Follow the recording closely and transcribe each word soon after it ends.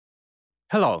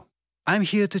Hello, I'm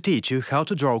here to teach you how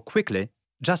to draw quickly,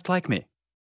 just like me.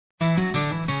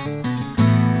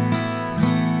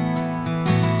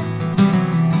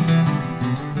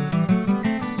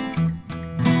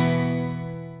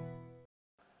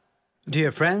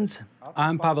 Dear friends,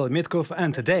 I'm Pavel Mitkov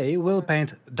and today we'll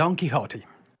paint Don Quixote.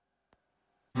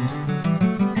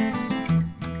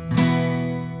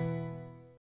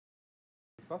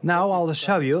 Now I'll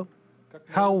show you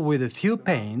how with a few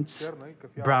paints,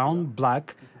 brown,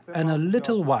 black and a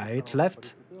little white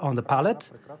left on the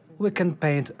palette, we can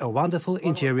paint a wonderful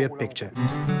interior picture.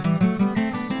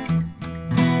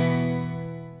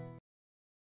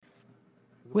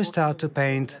 We start to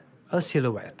paint a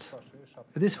silhouette.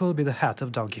 This will be the hat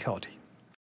of Don Quixote.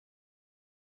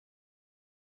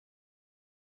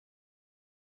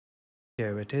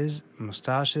 Here it is,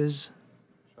 moustaches,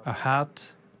 a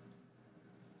hat.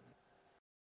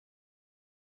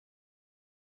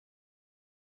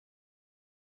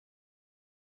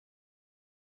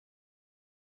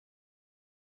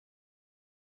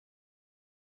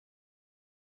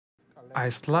 I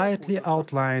slightly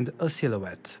outlined a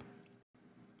silhouette,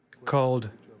 called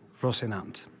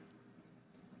Rocinante.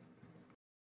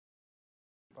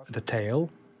 The tail.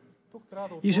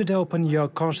 You should open your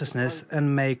consciousness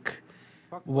and make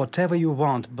whatever you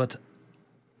want, but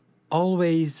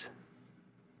always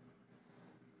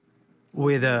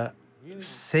with a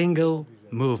single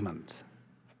movement.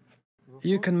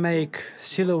 You can make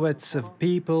silhouettes of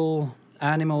people,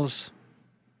 animals,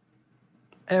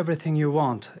 everything you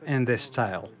want in this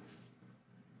style.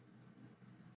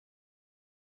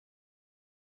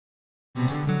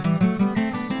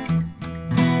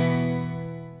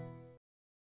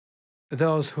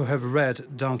 Those who have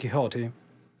read Don Quixote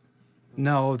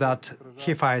know that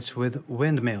he fights with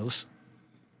windmills.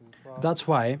 That's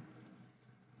why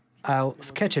I'll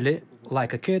sketchily,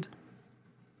 like a kid,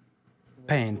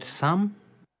 paint some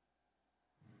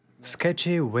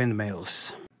sketchy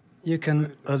windmills. You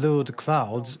can allude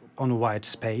clouds on white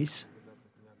space.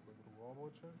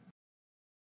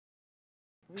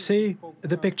 See,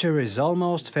 the picture is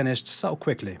almost finished so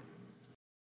quickly.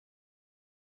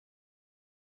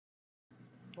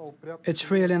 It's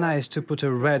really nice to put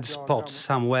a red spot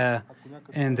somewhere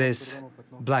in this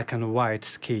black and white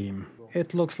scheme.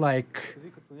 It looks like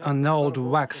an old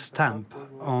wax stamp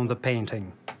on the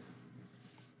painting.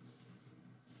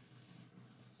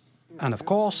 And of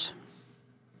course,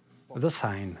 the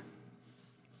sign.